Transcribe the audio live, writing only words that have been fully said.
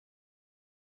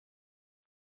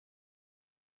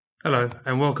Hello,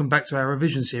 and welcome back to our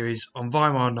revision series on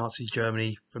Weimar Nazi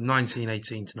Germany from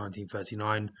 1918 to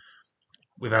 1939,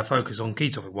 with our focus on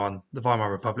key topic 1, the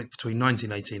Weimar Republic between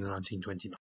 1918 and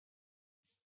 1929.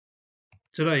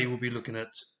 Today we'll be looking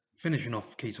at finishing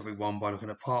off key topic 1 by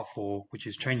looking at part 4, which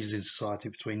is changes in society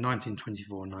between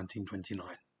 1924 and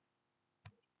 1929.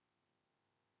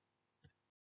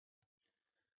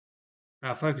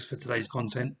 Our focus for today's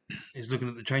content is looking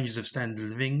at the changes of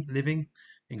standard living,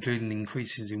 including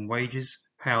increases in wages,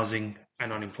 housing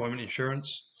and unemployment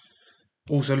insurance.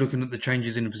 Also looking at the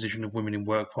changes in the position of women in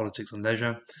work, politics and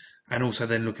leisure, and also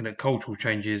then looking at cultural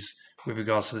changes with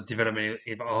regards to the development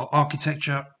of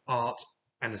architecture, art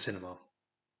and the cinema.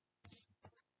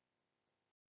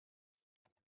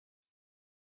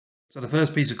 So the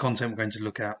first piece of content we're going to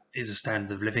look at is a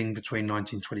standard of living between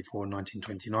 1924 and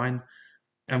 1929,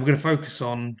 and we're going to focus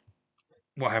on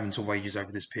what happened to wages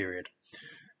over this period.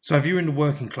 So if you're in the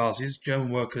working classes, German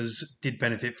workers did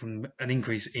benefit from an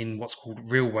increase in what's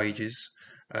called real wages.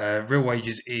 Real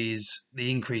wages is the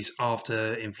increase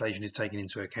after inflation is taken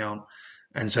into account.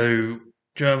 And so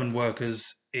German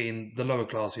workers in the lower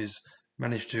classes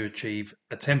managed to achieve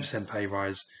a 10% pay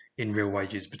rise in real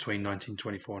wages between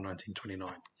 1924 and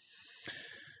 1929.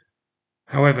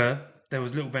 However, there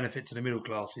was little benefit to the middle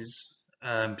classes,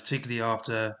 particularly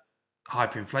after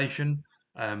hyperinflation,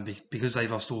 because they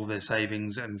lost all their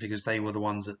savings and because they were the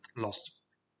ones that lost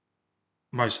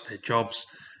most of their jobs.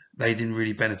 They didn't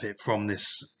really benefit from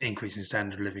this increase in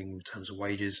standard of living in terms of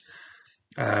wages.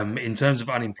 In terms of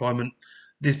unemployment,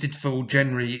 this did fall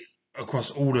generally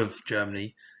across all of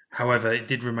Germany. However, it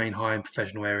did remain high in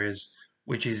professional areas,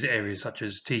 which is areas such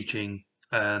as teaching,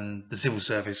 the civil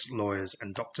service, lawyers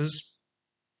and doctors.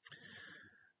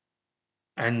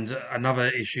 And another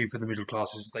issue for the middle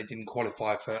class is they didn't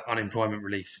qualify for unemployment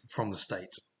relief from the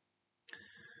state.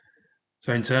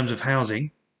 So in terms of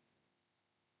housing,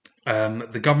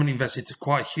 the government invested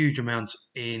quite a huge amount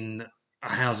in a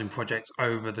housing project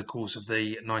over the course of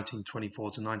the 1924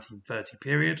 to 1930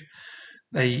 period.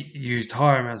 They used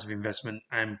higher amounts of investment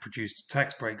and produced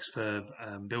tax breaks for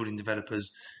building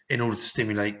developers in order to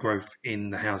stimulate growth in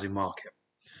the housing market.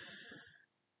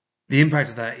 The impact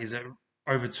of that is that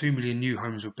over 2 million new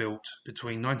homes were built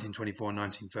between 1924 and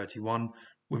 1931,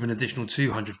 with an additional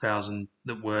 200,000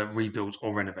 that were rebuilt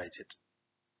or renovated.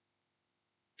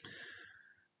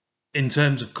 In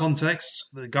terms of context,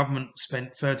 the government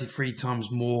spent 33 times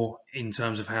more in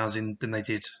terms of housing than they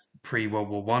did pre-World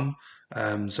War I.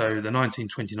 So the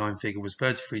 1929 figure was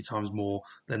 33 times more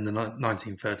than the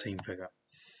 1913 figure.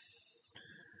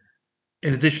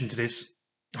 In addition to this,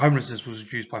 homelessness was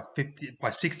reduced by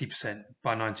 60%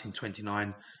 by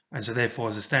 1929, and so therefore,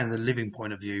 as a standard of living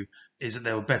point of view, is that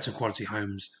there were better quality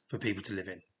homes for people to live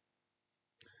in.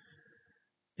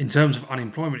 In terms of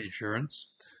unemployment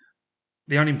insurance,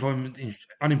 the unemployment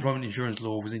insurance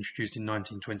law was introduced in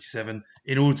 1927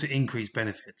 in order to increase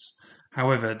benefits.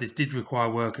 However, this did require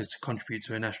workers to contribute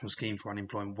to a national scheme for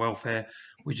unemployment welfare,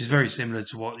 which is very similar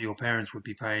to what your parents would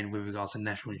be paying with regards to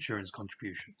national insurance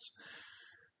contributions.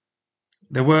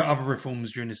 There were other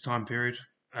reforms during this time period,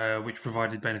 which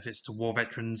provided benefits to war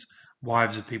veterans,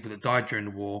 wives of people that died during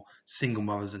the war, single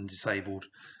mothers and disabled,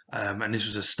 and this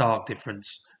was a stark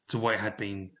difference to what it had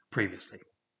been previously.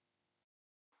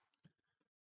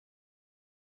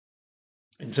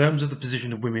 In terms of the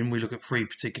position of women, we look at three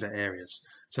particular areas.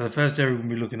 So the first area we'll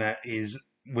be looking at is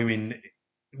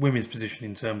women's position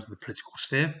in terms of the political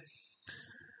sphere.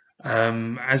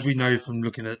 As we know from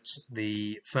looking at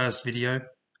the first video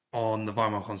on the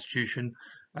Weimar Constitution,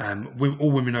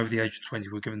 all women over the age of 20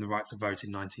 were given the right to vote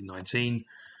in 1919.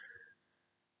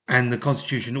 And the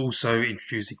Constitution also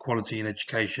introduced equality in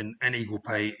education and equal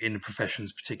pay in the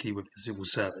professions, particularly with the civil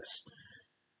service.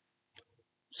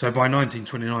 So by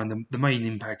 1929, the main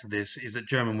impact of this is that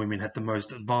German women had the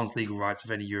most advanced legal rights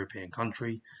of any European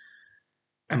country.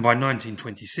 And by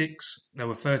 1926, there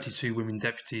were 32 women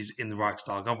deputies in the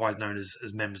Reichstag, otherwise known as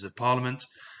members of parliament.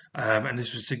 And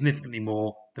this was significantly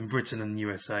more than Britain and the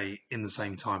USA in the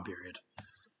same time period.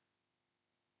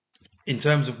 In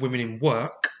terms of women in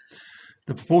work,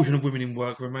 the proportion of women in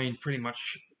work remained pretty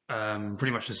much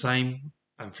the same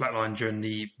and flatlined during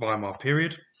the Weimar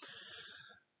period.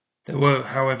 There were,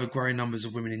 however, growing numbers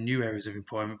of women in new areas of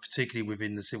employment, particularly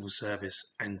within the civil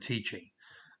service and teaching.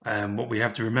 What we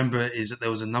have to remember is that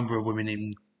there was a number of women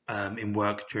in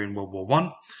work during World War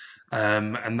I,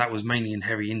 and that was mainly in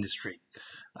heavy industry.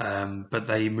 But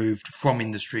they moved from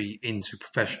industry into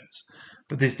professions.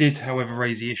 But this did, however,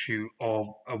 raise the issue of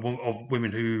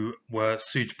women who were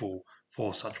suitable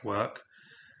for such work.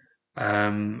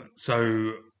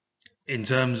 So in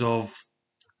terms of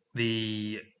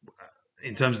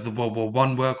in terms of the World War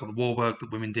One work or the war work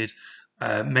that women did,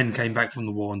 men came back from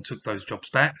the war and took those jobs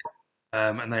back,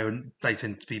 and they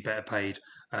tended to be better paid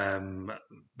than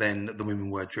the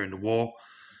women were during the war.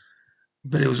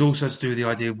 But it was also to do with the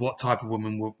idea of what type of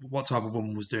woman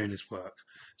was doing this work.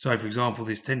 So, for example,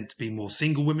 this tended to be more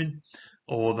single women,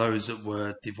 or those that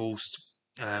were divorced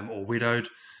or widowed,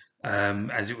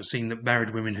 as it was seen that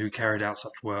married women who carried out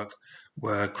such work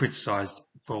were criticised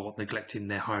for neglecting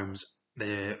their homes,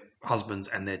 their husbands,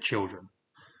 and their children.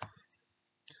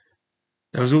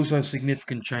 There was also a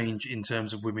significant change in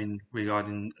terms of women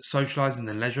regarding socialising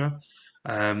and leisure,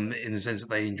 in the sense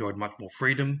that they enjoyed much more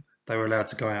freedom. They were allowed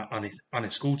to go out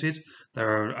unescorted, they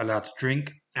were allowed to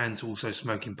drink and to also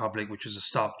smoke in public, which is a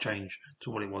stark change to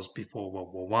what it was before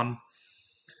World War One.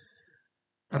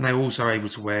 And they were also able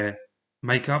to wear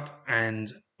makeup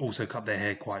and also cut their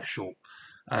hair quite short.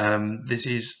 This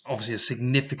is obviously a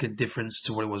significant difference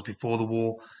to what it was before the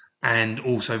war, and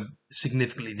also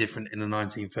significantly different in the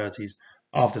 1930s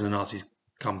after the Nazis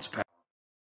come to power.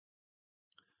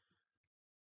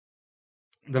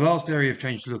 The last area of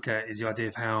change to look at is the idea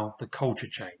of how the culture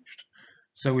changed.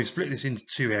 So we've split this into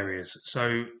two areas.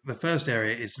 So the first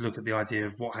area is to look at the idea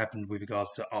of what happened with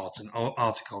regards to art and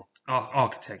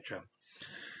architecture.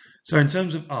 So in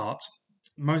terms of art,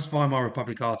 most Weimar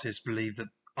Republic artists believed that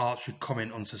art should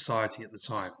comment on society at the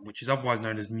time, which is otherwise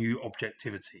known as new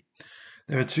objectivity.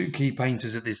 There are two key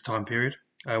painters at this time period.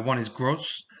 One is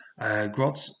Grotz.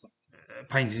 Grotz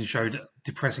paintings showed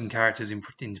depressing characters in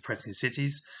depressing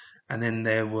cities. And then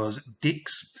there was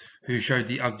Dix, who showed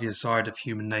the uglier side of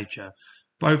human nature.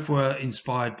 Both were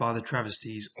inspired by the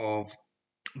travesties of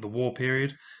the war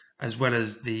period, as well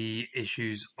as the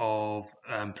issues of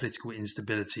political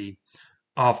instability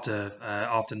after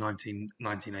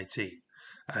 1918.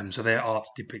 So their art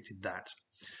depicted that.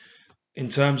 In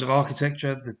terms of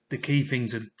architecture, the key thing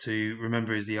to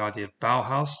remember is the idea of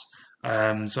Bauhaus.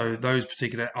 So those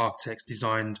particular architects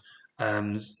designed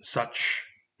such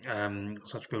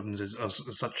buildings as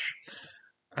such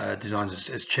designs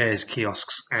as chairs,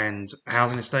 kiosks, and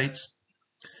housing estates.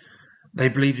 They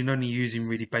believed in only using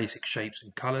really basic shapes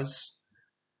and colours,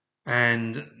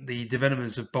 and the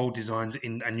developments of bold designs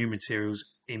and new materials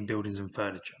in buildings and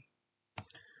furniture.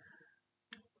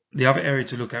 The other area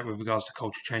to look at with regards to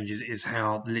cultural changes is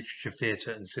how literature,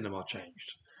 theatre, and cinema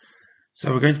changed.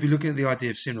 So we're going to be looking at the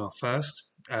idea of cinema first.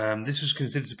 This was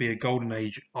considered to be a golden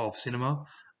age of cinema.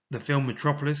 The film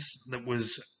Metropolis, that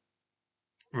was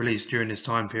released during this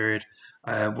time period,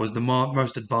 was the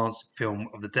most advanced film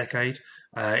of the decade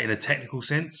in a technical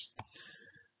sense.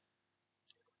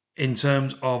 In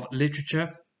terms of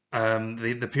literature,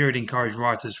 the period encouraged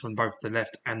writers from both the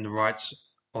left and the right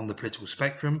on the political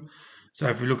spectrum. So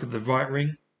if we look at the right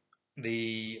wing,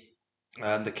 the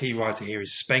key writer here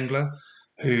is Spengler,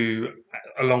 who,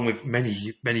 along with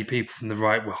many people from the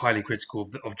right, were highly critical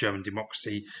of German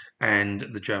democracy and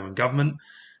the German government.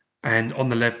 And on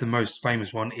the left, the most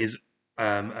famous one is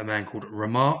a man called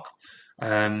Remarque,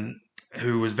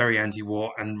 who was very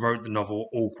anti-war and wrote the novel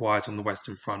All Quiet on the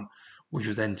Western Front, which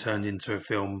was then turned into a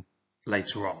film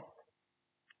later on.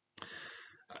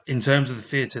 In terms of the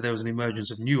theatre, there was an emergence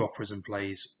of new operas and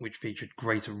plays which featured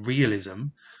greater realism,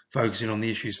 focusing on the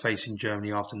issues facing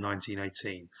Germany after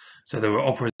 1918. So there were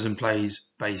operas and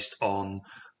plays based on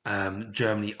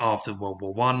Germany after World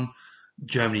War I,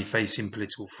 Germany facing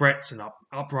political threats and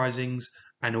uprisings,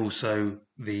 and also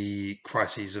the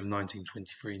crises of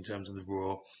 1923 in terms of the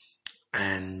war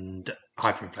and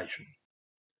hyperinflation.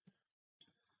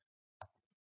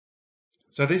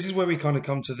 So this is where we kind of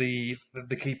come to the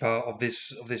key part of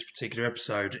this particular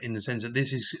episode, in the sense that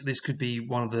this could be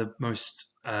one of the most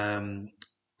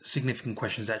significant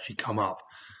questions that actually come up.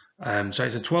 So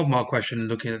it's a 12-mark question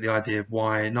looking at the idea of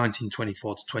why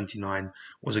 1924 to 29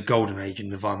 was a golden age in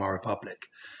the Weimar Republic.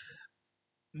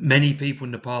 Many people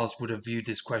in the past would have viewed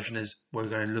this question as we're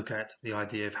going to look at the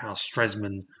idea of how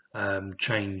Stresemann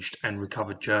changed and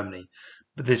recovered Germany.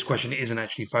 But this question isn't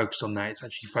actually focused on that. It's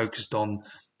actually focused on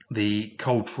the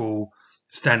cultural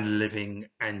standard of living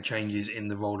and changes in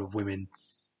the role of women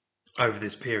over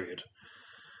this period.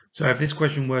 So if this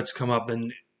question were to come up,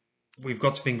 then we've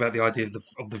got to think about the idea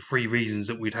of the three reasons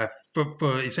that we'd have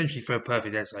for essentially for a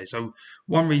perfect essay. So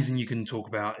one reason you can talk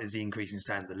about is the increase in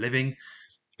standard of living,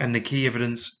 and the key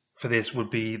evidence for this would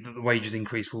be that the wages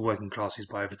increased for working classes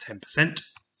by over 10%.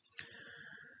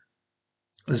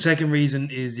 The second reason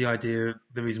is the idea of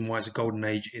the reason why it's a golden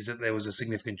age is that there was a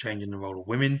significant change in the role of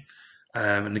women.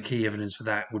 And the key evidence for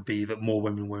that would be that more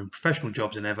women were in professional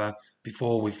jobs than ever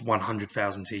before, with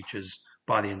 100,000 teachers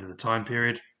by the end of the time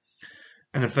period.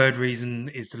 And the third reason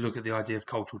is to look at the idea of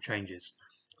cultural changes.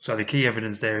 So the key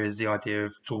evidence there is the idea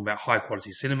of talking about high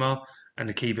quality cinema, and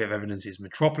the key bit of evidence is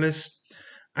Metropolis,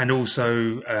 and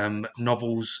also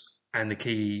novels. And the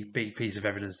key piece of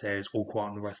evidence there is All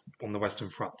Quiet on the Western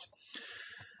Front.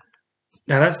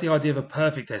 Now that's the idea of a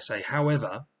perfect essay.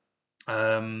 However,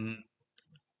 having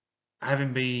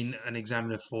been an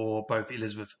examiner for both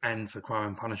Elizabeth and for Crime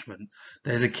and Punishment,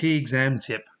 there's a key exam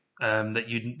tip that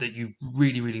you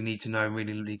really need to know and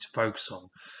really need to focus on.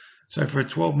 So for a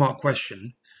 12-mark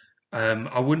question,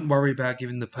 I wouldn't worry about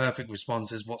giving the perfect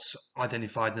response as what's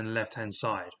identified on the left-hand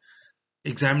side.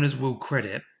 Examiners will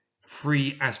credit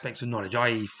 3 aspects of knowledge,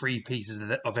 i.e. 3 pieces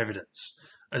of evidence,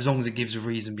 as long as it gives a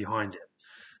reason behind it.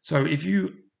 So if you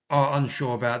are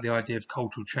unsure about the idea of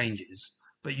cultural changes,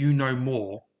 but you know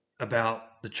more about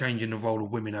the change in the role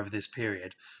of women over this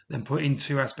period, then put in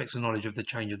 2 aspects of knowledge of the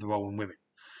change of the role in women.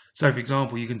 So for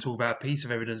example, you can talk about a piece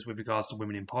of evidence with regards to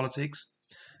women in politics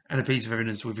and a piece of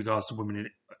evidence with regards to women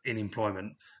in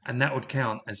employment, and that would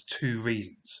count as 2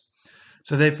 reasons.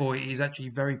 So therefore, it is actually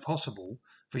very possible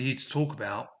for you to talk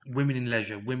about women in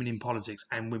leisure, women in politics,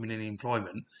 and women in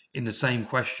employment in the same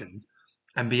question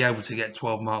and be able to get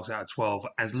 12 marks out of 12,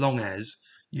 as long as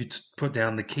you put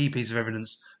down the key piece of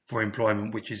evidence for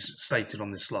employment, which is stated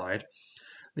on this slide.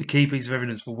 The key piece of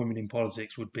evidence for women in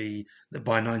politics would be that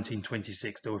by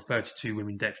 1926 there were 32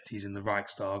 women deputies in the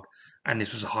Reichstag, and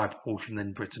this was a higher proportion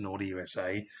than Britain or the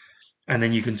USA. And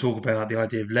then you can talk about the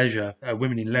idea of leisure,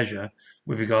 women in leisure,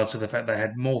 with regards to the fact they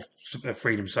had more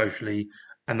freedom socially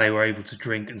and they were able to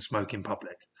drink and smoke in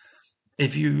public.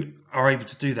 If you are able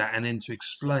to do that and then to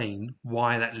explain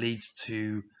why that leads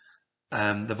to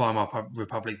the Weimar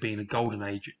Republic being a golden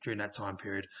age during that time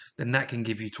period, then that can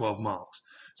give you 12 marks.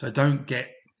 So don't get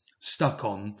stuck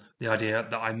on the idea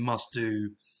that I must do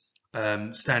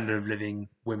standard of living,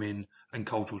 women, and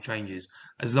cultural changes.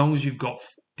 As long as you've got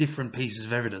different pieces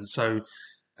of evidence. So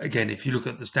again, if you look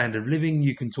at the standard of living,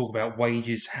 you can talk about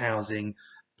wages, housing,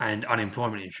 and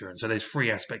unemployment insurance. So there's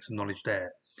 3 aspects of knowledge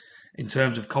there. In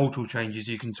terms of cultural changes,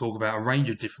 you can talk about a range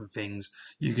of different things.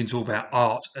 You can talk about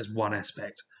art as one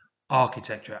aspect,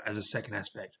 architecture as a second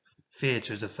aspect,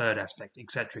 theatre as a third aspect,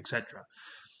 etc., etc.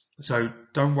 So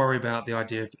don't worry about the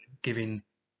idea of giving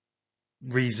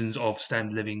reasons of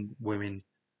standard living, women,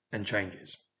 and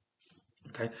changes.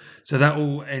 Okay, so that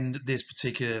will end this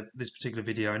particular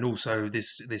video and also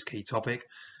this key topic.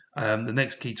 The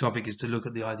next key topic is to look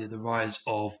at the idea of the rise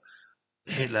of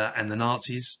Hitler and the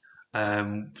Nazis.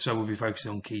 So we'll be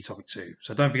focusing on key topic 2.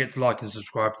 So don't forget to like and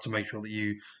subscribe to make sure that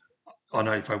you are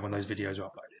notified when those videos are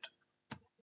uploaded.